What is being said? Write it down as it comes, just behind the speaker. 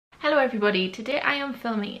everybody, today I am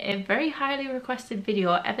filming a very highly requested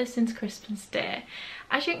video ever since Christmas Day.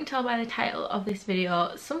 As you can tell by the title of this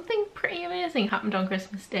video, something pretty amazing happened on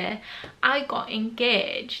Christmas Day. I got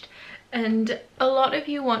engaged and a lot of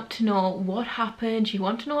you want to know what happened, you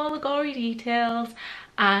want to know all the gory details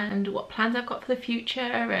and what plans I've got for the future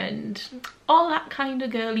and all that kind of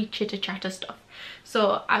girly chitter chatter stuff.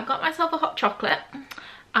 So I've got myself a hot chocolate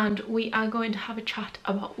and we are going to have a chat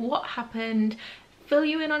about what happened, fill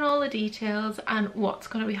you in on all the details and what's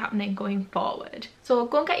going to be happening going forward. So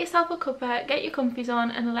go and get yourself a cuppa, get your comfies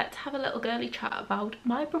on and let's have a little girly chat about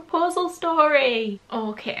my proposal story.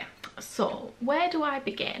 Okay, so where do I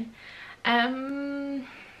begin?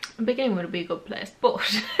 Beginning would be a good place,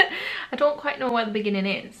 but I don't quite know where the beginning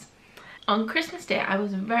is. On Christmas Day I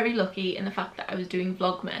was very lucky in the fact that I was doing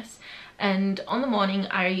Vlogmas, and on the morning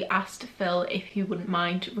I asked Phil if he wouldn't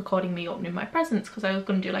mind recording me opening my presents because I was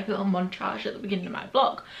going to do like a little montage at the beginning of my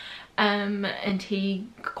vlog, and he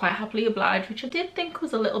quite happily obliged, which I did think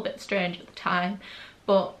was a little bit strange at the time,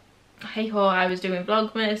 but hey ho, I was doing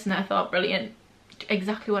Vlogmas and I thought brilliant,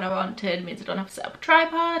 exactly what I wanted, it means I don't have to set up a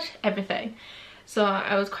tripod, everything. So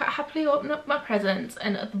I was quite happily opening up my presents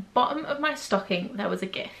and at the bottom of my stocking there was a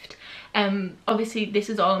gift. Obviously this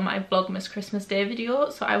is all on my Vlogmas Christmas Day video,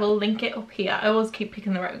 so I will link it up here. I always keep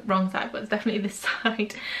picking the wrong side, but it's definitely this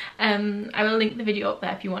side. I will link the video up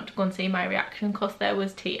there if you want to go and see my reaction, because there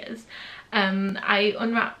was tears. I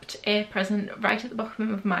unwrapped a present right at the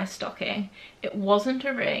bottom of my stocking. It wasn't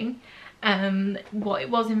a ring. What it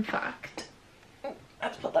was in fact,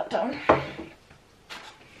 let's put that down,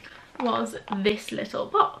 was this little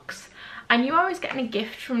box. I knew I was getting a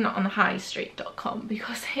gift from notonthehighstreet.com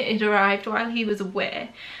because it had arrived while he was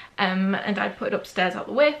away, and I'd put it upstairs out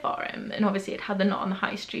the way for him, and obviously it had the Not on the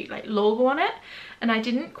High Street like logo on it, and I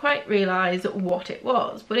didn't quite realise what it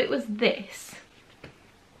was, but it was this.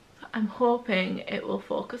 I'm hoping it will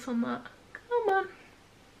focus on that. Come on.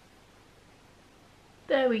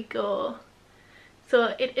 There we go.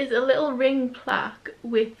 So it is a little ring plaque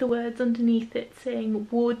with the words underneath it saying,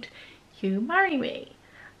 "Would you marry me?"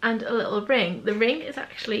 and a little ring. The ring is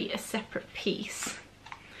actually a separate piece.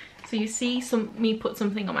 So you see me put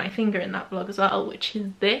something on my finger in that vlog as well, which is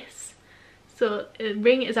this. So a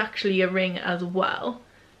ring is actually a ring as well,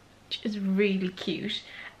 which is really cute.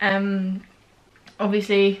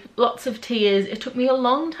 Obviously lots of tears. It took me a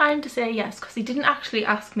long time to say yes because he didn't actually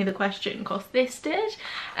ask me the question, because this did.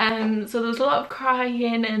 So there was a lot of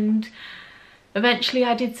crying and eventually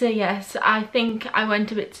I did say yes. I think I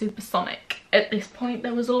went a bit supersonic at this point.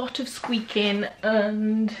 There was a lot of squeaking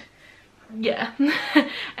and yeah.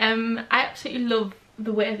 I absolutely love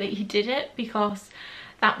the way that he did it because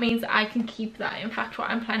that means I can keep that. In fact,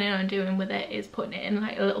 what I'm planning on doing with it is putting it in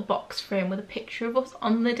like a little box frame with a picture of us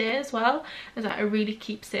on the day as well, as like a really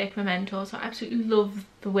keepsake memento. So I absolutely love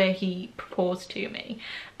the way he proposed to me.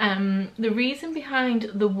 The reason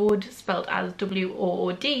behind the wood spelled as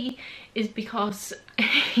W-O-O-D is because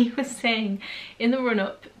he was saying in the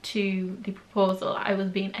run-up to the proposal I was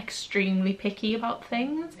being extremely picky about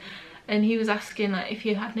things, and he was asking like if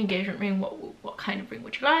you had an engagement ring, what kind of ring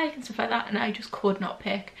would you like and stuff like that, and I just could not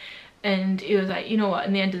pick. And he was like, you know what,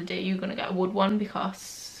 in the end of the day you're gonna get a wood one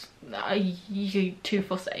because you're too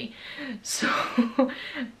fussy. So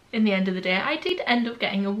in the end of the day I did end up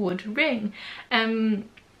getting a wood ring.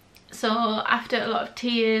 So after a lot of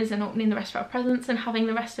tears and opening the rest of our presents and having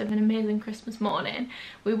the rest of an amazing Christmas morning,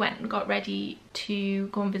 we went and got ready to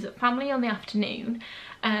go and visit family on the afternoon.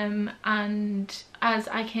 And as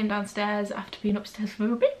I came downstairs after being upstairs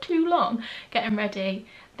for a bit too long getting ready,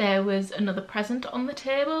 there was another present on the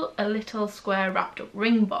table, a little square wrapped up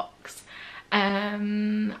ring box.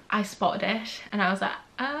 I spotted it and I was like,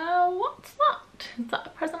 what's that? Is that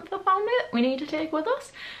a present for the family that we need to take with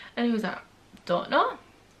us? And he was like, don't know.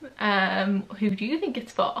 Who do you think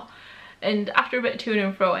it's for? And after a bit of to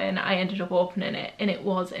and fro-ing, I ended up opening it and it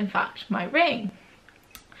was in fact my ring.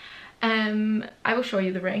 I will show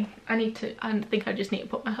you the ring. I think I just need to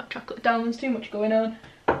put my hot chocolate down, there's too much going on.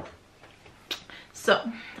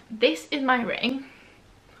 So this is my ring.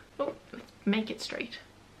 Oh, let's make it straight.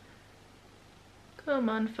 Come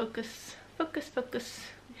on, focus, focus, focus.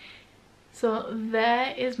 So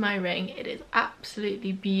there is my ring. It is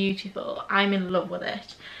absolutely beautiful. I'm in love with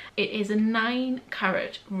it. It is a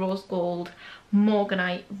 9-carat rose gold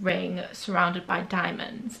morganite ring surrounded by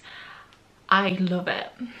diamonds. I love it.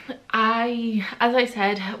 As I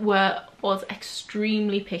said, was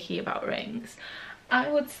extremely picky about rings. I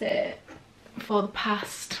would say for the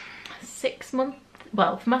past 6 months,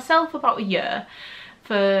 well for myself about a year,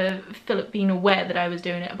 for Philip being aware that I was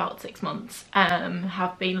doing it about 6 months,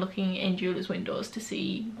 have been looking in jewellers' windows to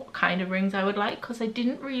see what kind of rings I would like, because I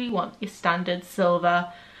didn't really want your standard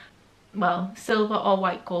silver, well, silver or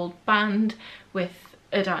white gold band with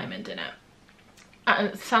a diamond in it.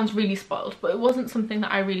 It sounds really spoiled, but it wasn't something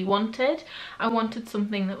that I really wanted. I wanted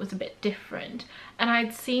something that was a bit different, and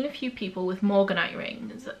I'd seen a few people with morganite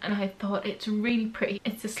rings and I thought it's really pretty.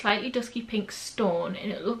 It's a slightly dusky pink stone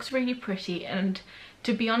and it looks really pretty, and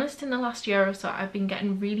to be honest, in the last year or so I've been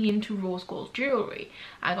getting really into rose gold jewellery.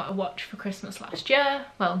 I got a watch for Christmas last year,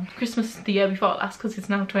 well, Christmas the year before last because it's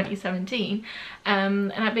now 2017,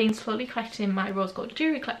 and I've been slowly collecting my rose gold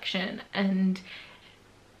jewellery collection, and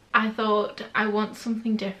I thought I want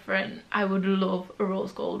something different. I would love a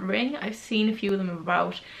rose gold ring. I've seen a few of them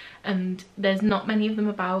about and there's not many of them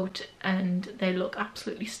about and they look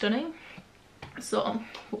absolutely stunning. So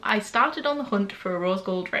I started on the hunt for a rose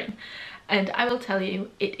gold ring, and I will tell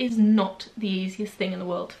you, it is not the easiest thing in the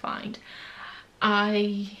world to find.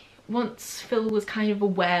 Once Phil was kind of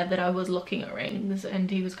aware that I was looking at rings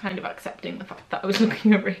and he was kind of accepting the fact that I was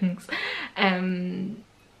looking at rings,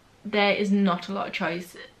 there is not a lot of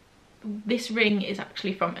choice. This ring is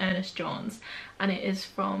actually from Ernest Jones and it is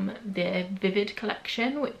from their Vivid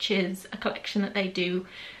collection, which is a collection that they do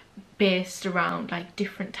based around like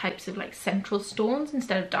different types of like central stones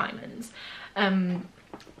instead of diamonds.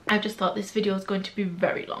 I just thought this video was going to be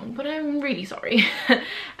very long, but I'm really sorry.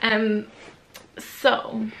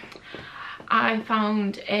 So I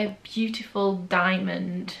found a beautiful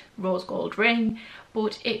diamond rose gold ring,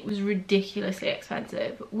 but it was ridiculously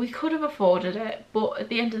expensive. We could have afforded it, but at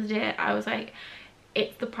the end of the day I was like,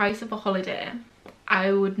 it's the price of a holiday.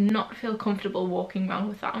 I would not feel comfortable walking around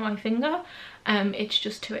with that on my finger. It's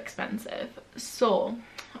just too expensive. So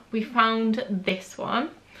we found this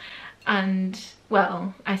one, and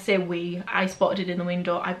well, I say we, I spotted it in the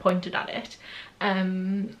window, I pointed at it,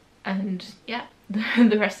 and yeah,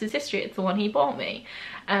 the rest is history. It's the one he bought me.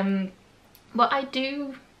 But I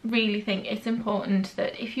do really think it's important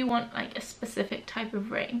that if you want like a specific type of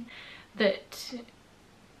ring, that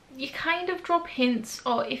you kind of drop hints,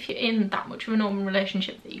 or if you're in that much of an open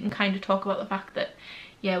relationship, that you can kind of talk about the fact that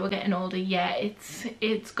yeah, we're getting older, yeah,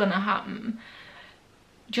 it's gonna happen.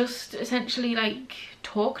 Just essentially like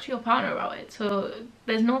talk to your partner about it. So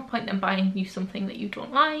there's no point in buying you something that you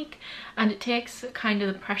don't like, and it takes kind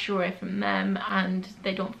of the pressure away from them and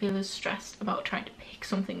they don't feel as stressed about trying to pick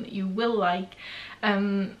something that you will like.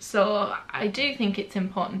 So I do think it's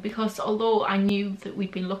important, because although I knew that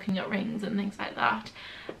we'd been looking at rings and things like that,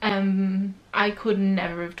 I could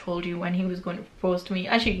never have told you when he was going to propose to me.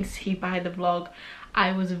 As you can see by the vlog,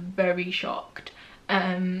 I was very shocked.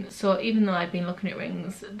 So even though I'd been looking at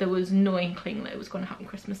rings, there was no inkling that it was going to happen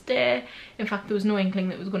Christmas Day. In fact, there was no inkling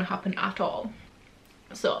that it was going to happen at all.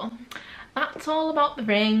 So that's all about the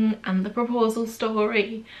ring and the proposal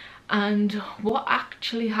story and what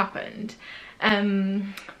actually happened.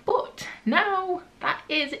 But now that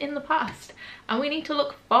is in the past and we need to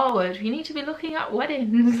look forward. We need to be looking at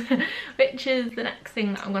weddings, which is the next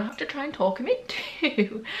thing that I'm gonna have to try and talk him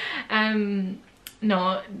into.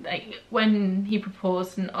 No, like when he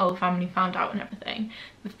proposed and all the family found out and everything,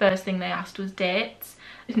 the first thing they asked was dates,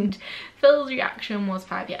 and Phil's reaction was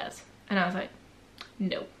 5 years, and I was like,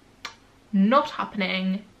 no, not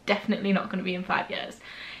happening, definitely not going to be in 5 years.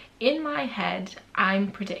 In my head,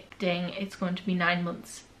 I'm predicting it's going to be 9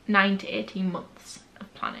 to 18 months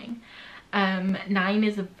of planning. 9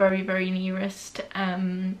 is the very nearest.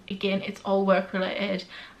 Again, it's all work related.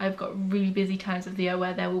 I've got really busy times of the year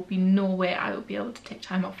where there will be no way I will be able to take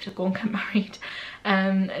time off to go and get married.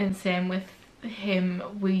 And same with him,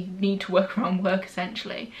 we need to work around work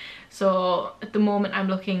essentially. So at the moment I'm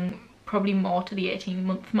looking probably more to the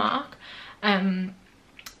 18-month mark.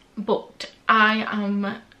 But I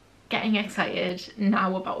am getting excited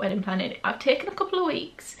now about wedding planning. I've taken a couple of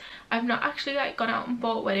weeks. I've not actually like gone out and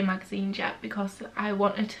bought wedding magazines yet, because I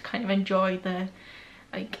wanted to kind of enjoy the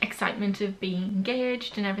like excitement of being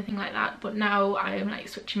engaged and everything like that. But now I'm like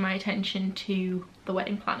switching my attention to the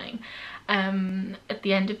wedding planning. At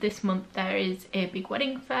the end of this month there is a big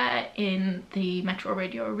wedding fair in the Metro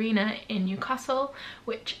Radio Arena in Newcastle,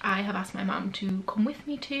 which I have asked my mum to come with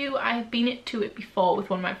me to. I have been to it before with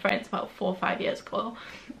one of my friends about 4 or 5 years ago.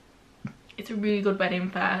 It's a really good wedding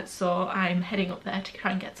fair, so I'm heading up there to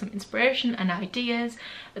try and get some inspiration and ideas.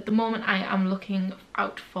 At the moment I am looking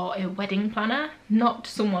out for a wedding planner, not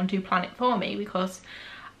someone to plan it for me, because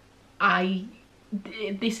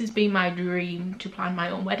this has been my dream to plan my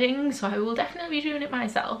own wedding, so I will definitely be doing it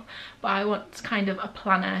myself, but I want kind of a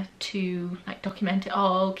planner to like document it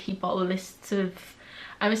all, keep all the lists of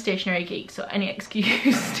I'm a stationery geek, so any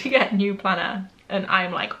excuse to get a new planner and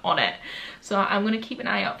I'm like on it. So I'm going to keep an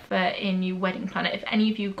eye out for a new wedding planner. If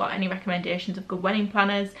any of you have got any recommendations of good wedding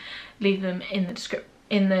planners, leave them in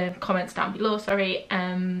the comments down below, sorry.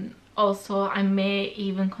 Also, I may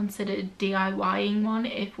even consider DIYing one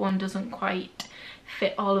if one doesn't quite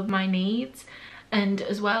fit all of my needs. And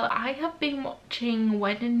as well, I have been watching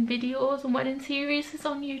wedding videos and wedding series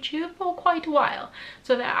on YouTube for quite a while.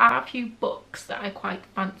 So there are a few books that I quite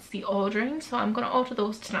fancy ordering, so I'm going to order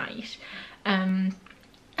those tonight. And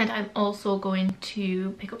I'm also going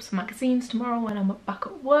to pick up some magazines tomorrow when I'm back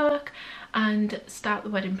at work and start the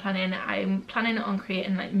wedding planning. I'm planning on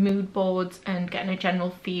creating like mood boards and getting a general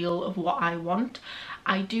feel of what I want.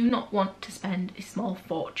 I do not want to spend a small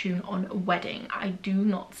fortune on a wedding. I do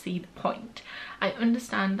not see the point. I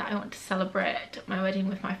understand that I want to celebrate my wedding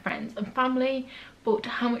with my friends and family, but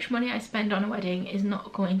how much money I spend on a wedding is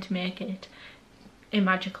not going to make it a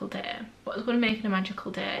magical day. What's going to make it a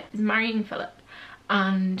magical day is marrying Philip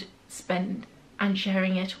and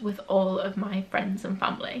sharing it with all of my friends and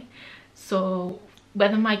family. So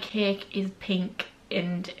whether my cake is pink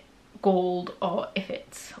and gold, or if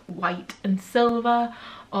it's white and silver,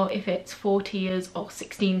 or if it's 4 tiers or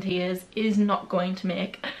 16 tiers, is not going to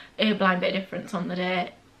make a blind bit of difference on the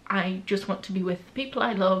day. I just want to be with the people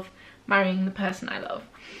I love, marrying the person I love.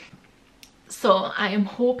 So I am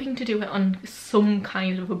hoping to do it on some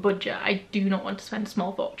kind of a budget. I do not want to spend a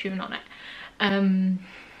small fortune on it.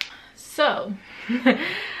 So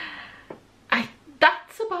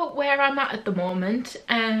that's about where I'm at the moment.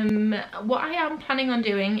 What I am planning on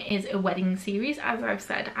doing is a wedding series. As I've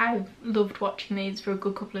said, I've loved watching these for a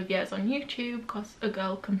good couple of years on YouTube because a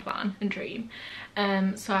girl can plan and dream.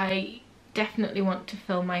 So I definitely want to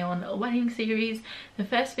film my own little wedding series. The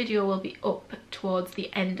first video will be up towards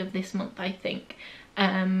the end of this month, I think.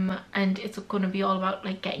 And it's going to be all about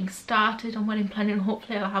like getting started on wedding planning.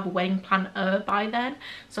 Hopefully I'll have a wedding planner by then,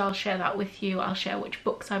 so I'll share that with you. I'll share which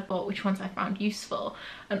books I bought, which ones I found useful,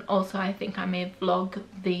 and also I think I may vlog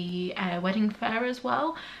the wedding fair as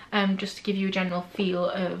well, just to give you a general feel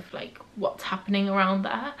of like what's happening around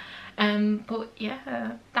there. But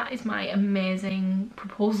yeah, that is my amazing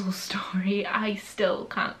proposal story. I still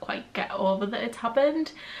can't quite get over that it's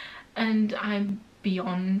happened, and I'm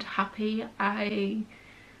beyond happy. I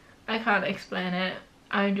can't explain it.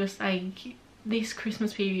 I'm just like, this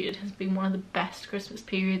Christmas period has been one of the best Christmas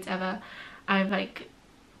periods ever. I've like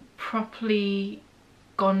properly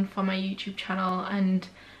gone for my YouTube channel and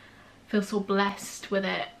feel so blessed with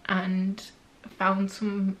it, and found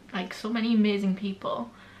so many amazing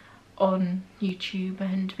people on YouTube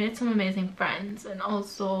and made some amazing friends, and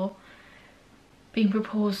also being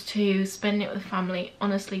proposed to, spending it with family.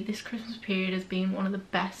 Honestly, this Christmas period has been one of the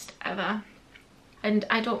best ever, and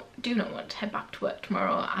I do not want to head back to work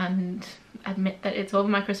tomorrow and admit that it's over.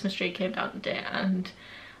 My Christmas tree came down today and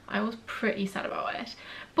I was pretty sad about it.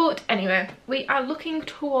 But anyway, we are looking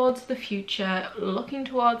towards the future, looking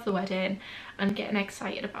towards the wedding and getting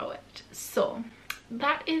excited about it. So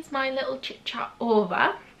that is my little chit chat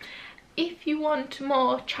over. If you want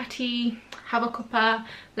more chatty, have a cuppa,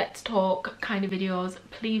 let's talk kind of videos,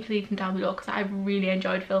 please leave them down below, because I've really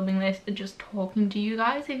enjoyed filming this and just talking to you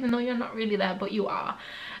guys, even though you're not really there, but you are.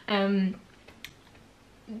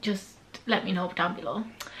 Just let me know down below.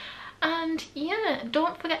 And yeah,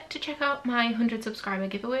 don't forget to check out my 100 subscriber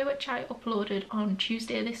giveaway, which I uploaded on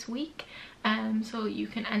Tuesday this week. So you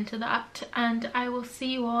can enter that, and I will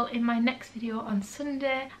see you all in my next video on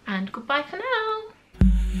Sunday, and goodbye for now.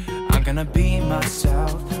 I'm gonna be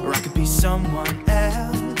myself, or I could be someone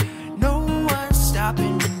else. No one's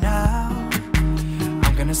stopping me now.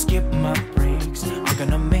 I'm gonna skip my breaks, I'm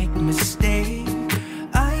gonna make mistakes.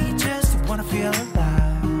 I just wanna feel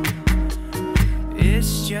alive.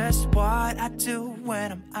 It's just what I do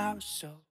when I'm out, so